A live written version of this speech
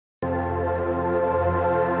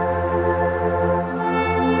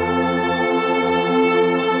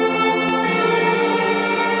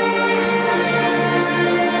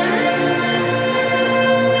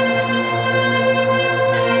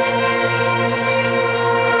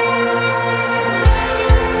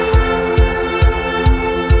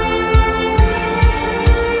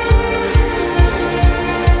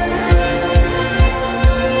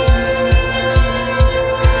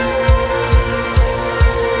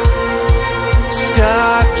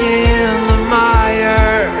stuck in the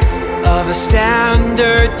mire of a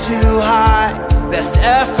standard too high. Best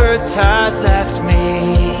efforts had left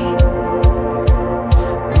me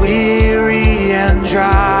weary and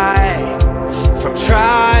dry from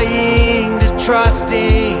trying to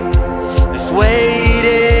trusting. This weight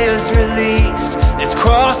is released, this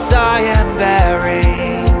cross I am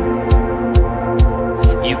bearing.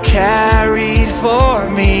 You carried for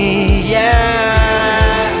me, yeah.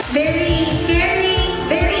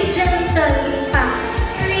 Very gentle, in fact.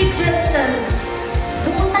 Very gentle.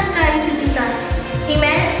 Buutan tayo si Jesus.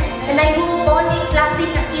 Amen? And I hope all the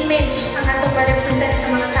classic na image ang atong ma-represent sa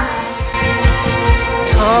mga tao.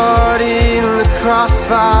 Caught in the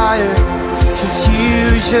crossfire,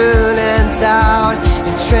 confusion and doubt,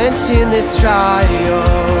 entrenched in this trial.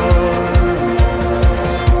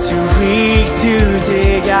 Too weak to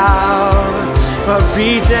dig out, but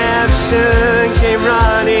redemption came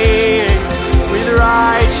running. With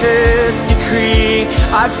righteous decree,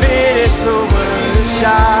 I finished the word,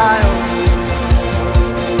 child.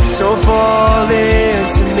 So fall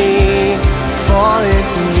into me, fall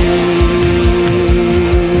into me.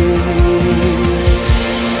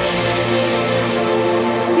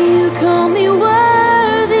 You call me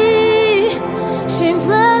worthy, shame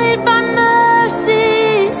flooded by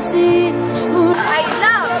mercy. See, I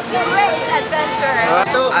love Grace Adventure.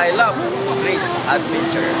 I love Grace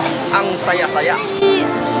Adventure. Ang saya-saya.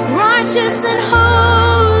 righteous and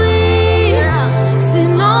holy,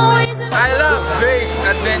 sin always. I love Grace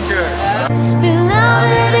Adventure.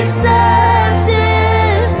 Beloved,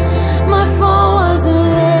 accepted. My fall was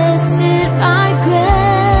arrested by grace.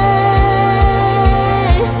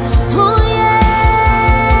 Oh yeah.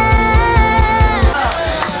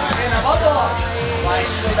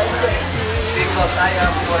 Because I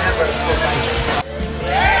am forever provided.